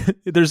 but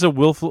there's a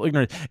willful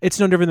ignorance. It's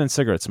no different than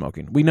cigarette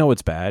smoking. We know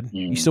it's bad.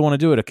 You still want to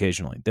do it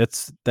occasionally.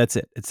 That's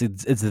it.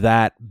 It's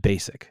that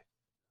basic.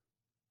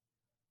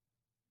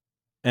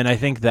 And I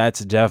think that's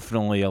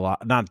definitely a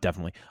lot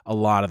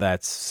of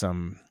that's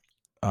some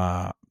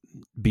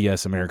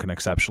BS American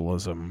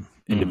exceptionalism,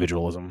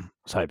 individualism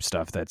type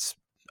stuff that's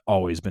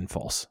always been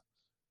false.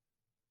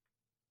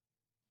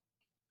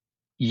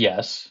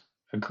 Yes,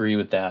 agree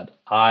with that.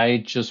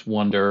 I just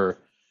wonder,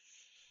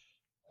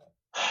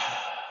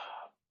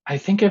 I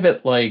think of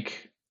it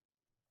like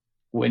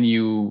when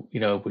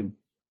when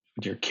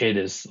your kid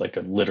is like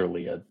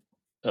literally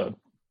a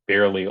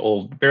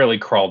barely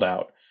crawled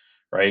out,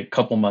 right?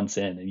 Couple months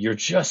in, and you're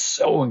just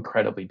so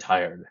incredibly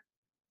tired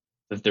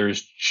that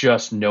there's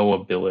just no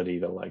ability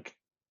to like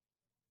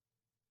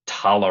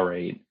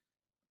tolerate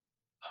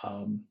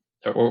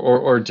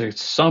or to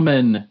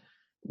summon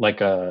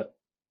like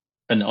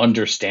an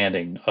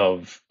understanding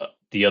of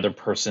the other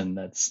person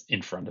that's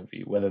in front of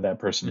you, whether that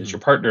person is your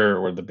partner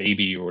or the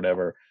baby or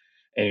whatever.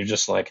 And you're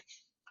just like,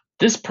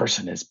 this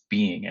person is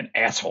being an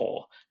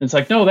asshole. And it's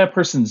like, no, that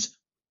person's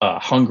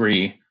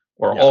hungry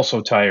or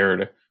also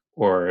tired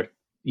or,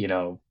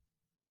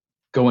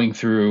 going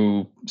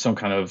through some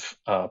kind of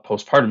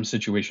postpartum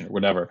situation or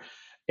whatever.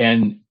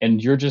 And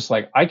you're just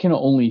like, I can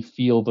only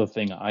feel the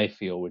thing I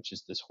feel, which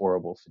is this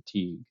horrible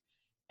fatigue.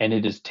 And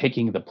it is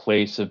taking the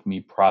place of me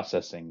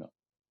processing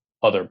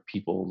other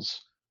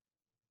people's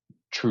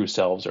true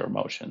selves or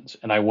emotions.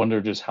 And I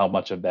wonder just how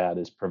much of that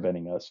is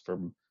preventing us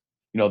from,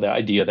 the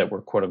idea that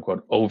we're quote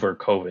unquote over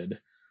COVID.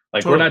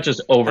 Like We're not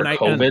just over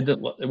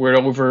COVID, we're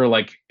over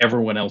like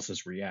everyone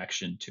else's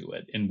reaction to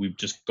it. And we've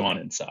just gone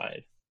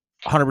inside.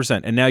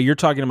 100%. And now you're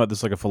talking about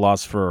this like a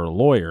philosopher or a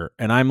lawyer,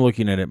 and I'm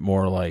looking at it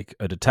more like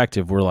a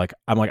detective where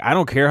I'm like, I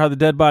don't care how the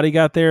dead body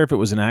got there. If it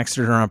was an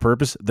accident or on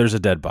purpose, there's a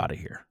dead body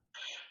here.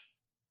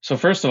 So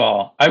first of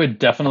all, I would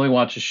definitely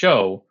watch a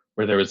show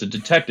where there was a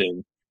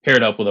detective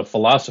paired up with a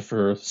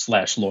philosopher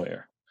 /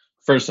 lawyer.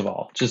 First of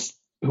all, just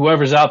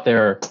whoever's out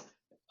there. It's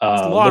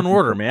Law and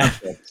Order, man.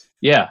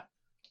 Yeah.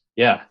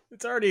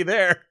 It's already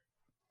there.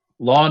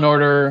 Law and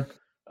Order,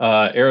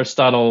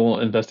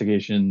 Aristotle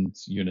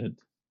Investigations Unit.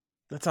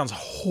 That sounds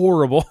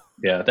horrible.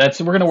 Yeah,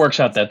 we're going to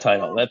workshop that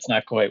title. That's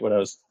not quite what I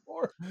was.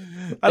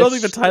 I don't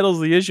think the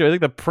title's the issue. I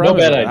think the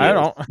premise. No bad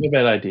ideas. No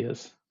bad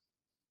ideas.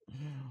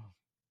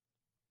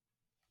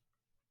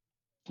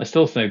 I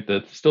still think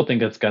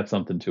that's got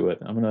something to it.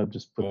 I'm gonna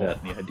just put that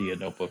in the idea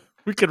notebook.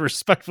 We could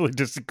respectfully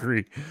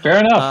disagree. Fair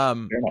enough.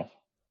 Fair enough.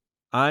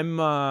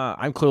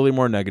 I'm clearly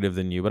more negative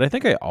than you, but I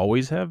think I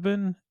always have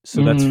been,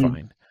 so that's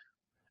fine.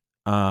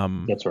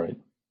 That's right.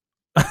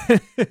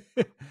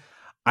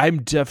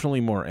 I'm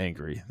definitely more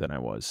angry than I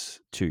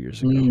was 2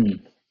 years ago.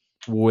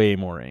 Way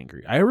more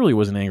angry. I really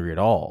wasn't angry at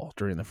all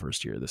during the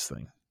first year of this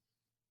thing.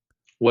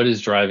 What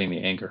is driving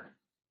the anger?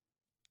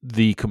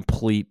 The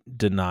complete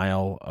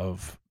denial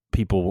of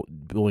people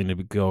willing to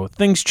go,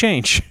 things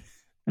change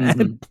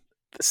and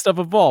stuff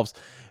evolves.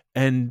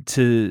 And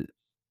to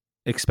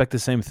expect the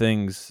same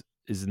things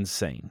is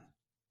insane.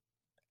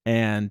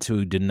 And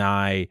to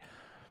deny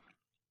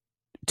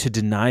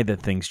that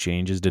things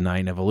change is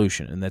denying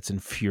evolution, and that's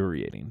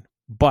infuriating.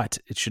 But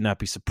it should not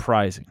be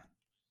surprising.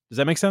 Does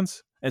that make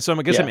sense? And so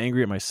I guess I'm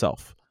angry at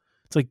myself.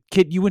 It's like,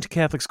 kid, you went to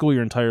Catholic school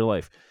your entire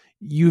life.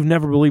 You've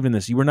never believed in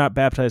this. You were not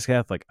baptized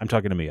Catholic. I'm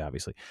talking to me,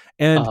 obviously.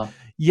 And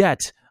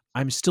yet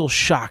I'm still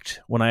shocked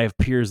when I have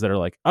peers that are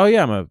like, oh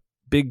yeah, I'm a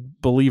big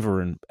believer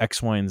in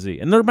X, Y, and Z.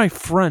 And they're my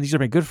friends. These are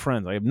my good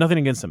friends. I have nothing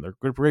against them. They're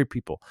good, great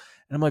people.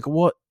 And I'm like,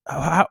 what?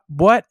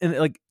 What? And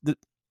like,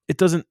 it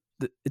doesn't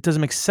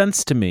make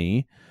sense to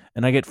me.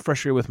 And I get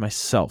frustrated with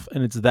myself.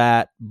 And it's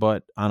that,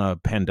 but on a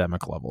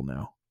pandemic level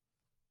now.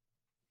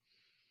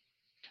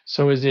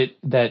 So is it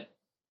that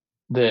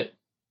the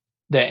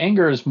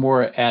anger is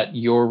more at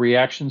your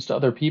reactions to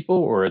other people,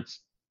 or it's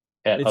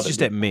just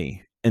people? At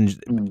me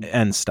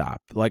and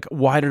stop. Like,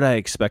 why did I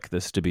expect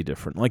this to be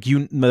different? Like,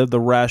 the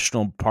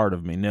rational part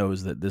of me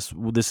knows that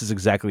this is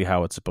exactly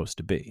how it's supposed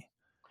to be.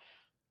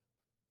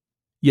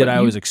 Yet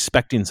I was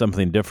expecting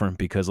something different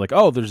because, like,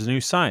 oh, there's a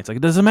new science. Like,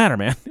 it doesn't matter,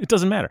 man. It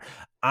doesn't matter.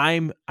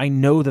 I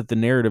know that the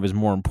narrative is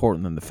more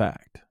important than the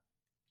fact.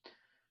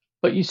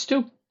 But you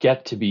still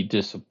get to be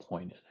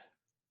disappointed.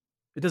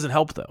 It doesn't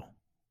help, though.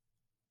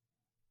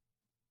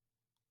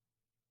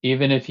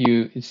 Even if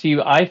you see,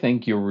 I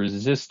think you're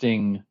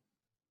resisting.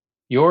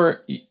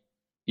 You're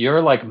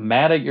like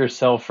mad at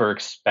yourself for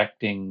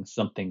expecting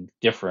something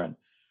different,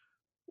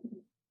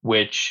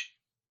 which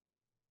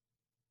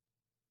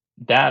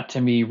that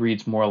to me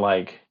reads more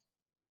like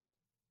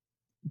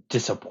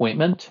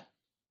disappointment.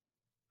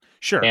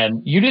 Sure.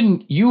 And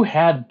you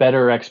had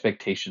better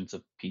expectations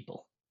of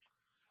people.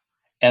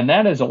 And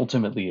that is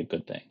ultimately a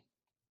good thing.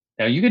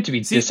 Now you get to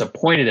be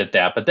disappointed at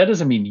that, but that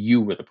doesn't mean you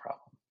were the problem.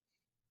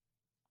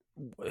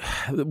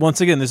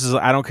 Once again,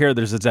 I don't care.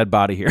 There's a dead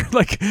body here.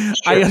 Like, sure.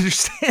 I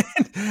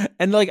understand.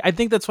 And like, I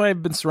think that's why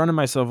I've been surrounding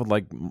myself with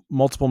like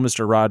multiple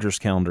Mr. Rogers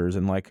calendars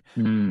and like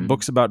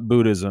books about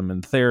Buddhism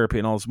and therapy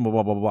and all this blah,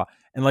 blah, blah, blah.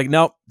 And like,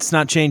 no, it's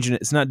not changing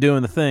it. It's not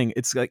doing the thing.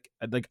 It's like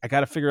I got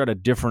to figure out a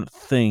different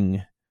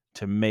thing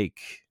to make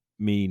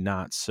me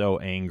not so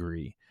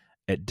angry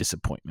at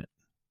disappointment.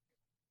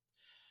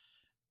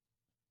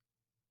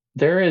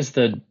 There is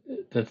the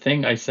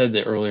thing I said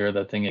that earlier,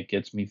 the thing that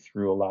gets me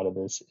through a lot of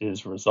this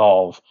is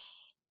resolve.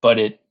 But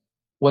it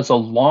was a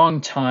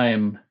long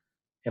time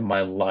in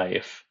my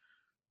life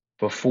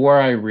before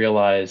I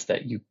realized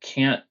that you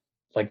can't,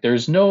 like,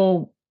 there's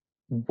no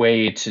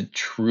way to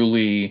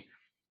truly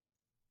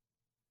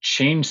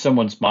change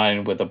someone's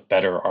mind with a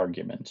better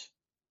argument.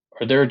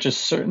 Or there are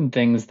just certain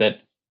things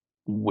that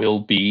will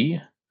be.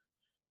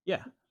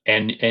 Yeah.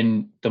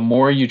 And the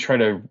more you try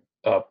to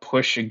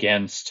push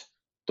against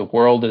the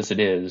world as it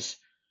is,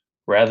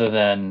 rather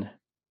than,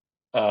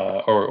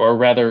 or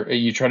rather,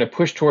 you try to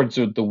push towards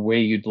the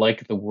way you'd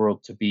like the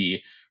world to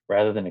be,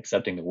 rather than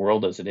accepting the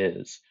world as it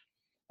is.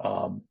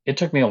 It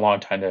took me a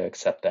long time to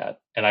accept that,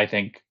 and I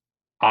think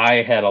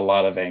I had a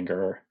lot of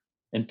anger,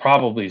 and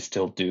probably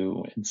still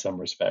do in some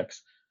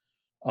respects,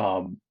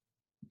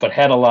 but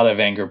had a lot of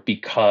anger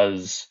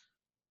because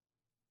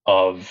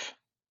of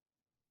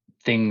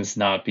things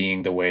not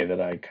being the way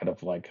that I kind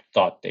of like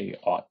thought they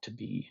ought to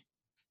be.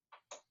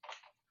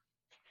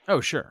 Oh,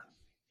 sure.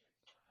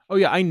 Oh,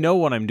 yeah, I know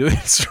what I'm doing.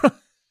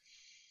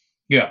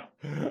 Yeah.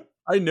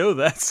 I know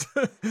that.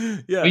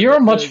 Yeah. But you're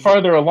much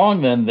farther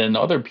along than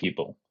other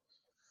people.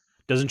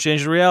 Doesn't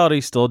change the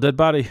reality. Still a dead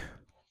body.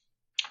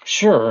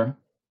 Sure.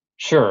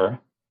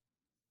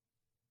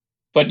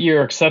 But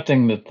you're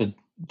accepting that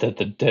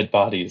the dead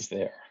body is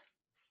there.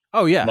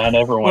 Oh, yeah. Not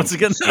everyone Once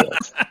again, can see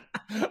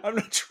it. I'm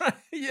not trying.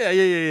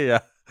 Yeah.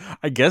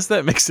 I guess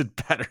that makes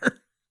it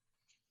better.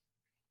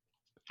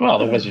 Well,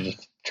 otherwise you're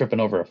just tripping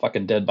over a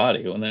fucking dead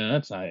body. Well,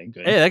 that's not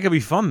good. Hey, that could be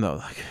fun though.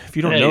 Like, if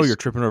you don't know you're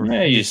tripping over,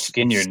 you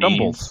skin your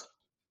knees.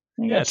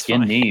 You got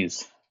skin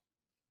knees.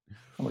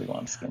 Nobody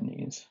wants skin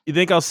knees. You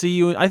think I'll see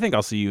you? I think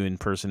I'll see you in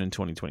person in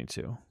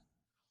 2022.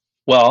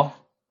 Well,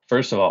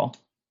 first of all,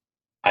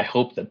 I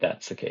hope that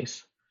that's the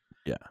case.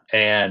 Yeah.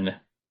 And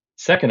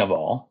second of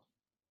all,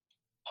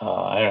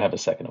 I don't have a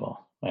second of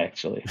all.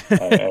 Actually,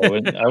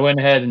 I went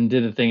ahead and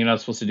did the thing you're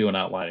not supposed to do in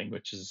outlining,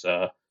 which is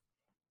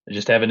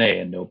just have an A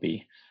and no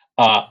B.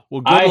 Well,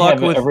 good luck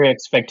with every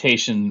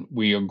expectation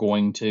we are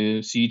going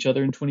to see each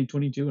other in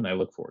 2022, and I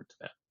look forward to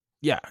that.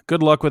 Yeah,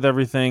 good luck with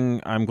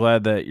everything. I'm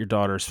glad that your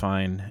daughter's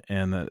fine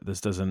and that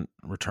this doesn't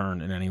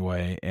return in any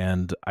way.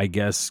 And I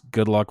guess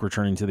good luck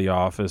returning to the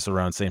office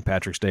around St.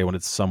 Patrick's Day when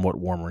it's somewhat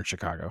warmer in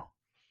Chicago.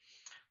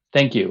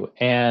 Thank you.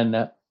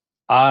 And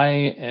I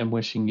am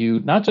wishing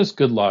you not just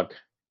good luck,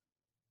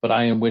 but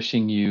I am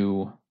wishing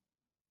you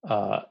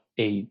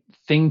a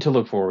thing to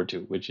look forward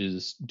to, which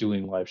is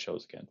doing live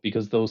shows again,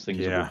 because those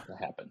things are going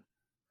to happen.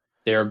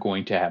 They are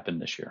going to happen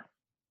this year.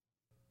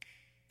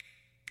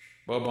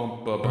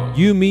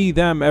 You, Me,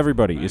 Them,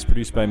 Everybody is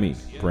produced by me,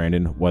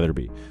 Brandon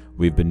Weatherby.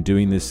 We've been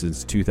doing this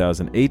since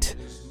 2008.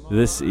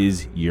 This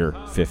is year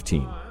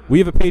 15. We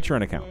have a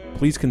Patreon account.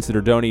 Please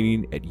consider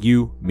donating at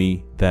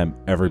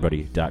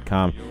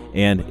youmethemeverybody.com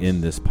and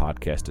in this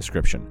podcast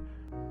description.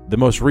 The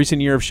most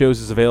recent year of shows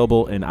is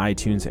available in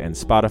iTunes and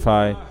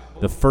Spotify.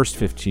 The first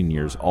 15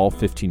 years, all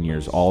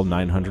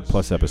 900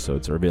 plus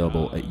episodes are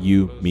available at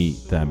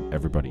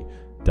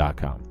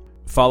youmethemeverybody.com.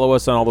 Follow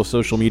us on all the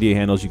social media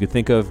handles you could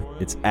think of.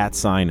 It's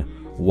 @YMTE.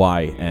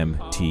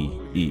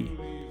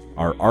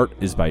 Our art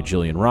is by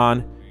Jillian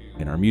Ron,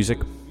 and our music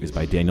is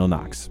by Daniel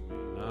Knox.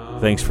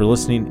 Thanks for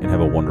listening, and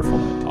have a wonderful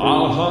night.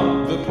 I'll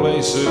hunt the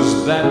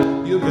places that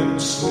you've been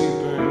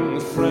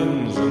sleeping,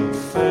 friends and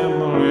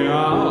family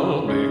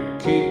I'll be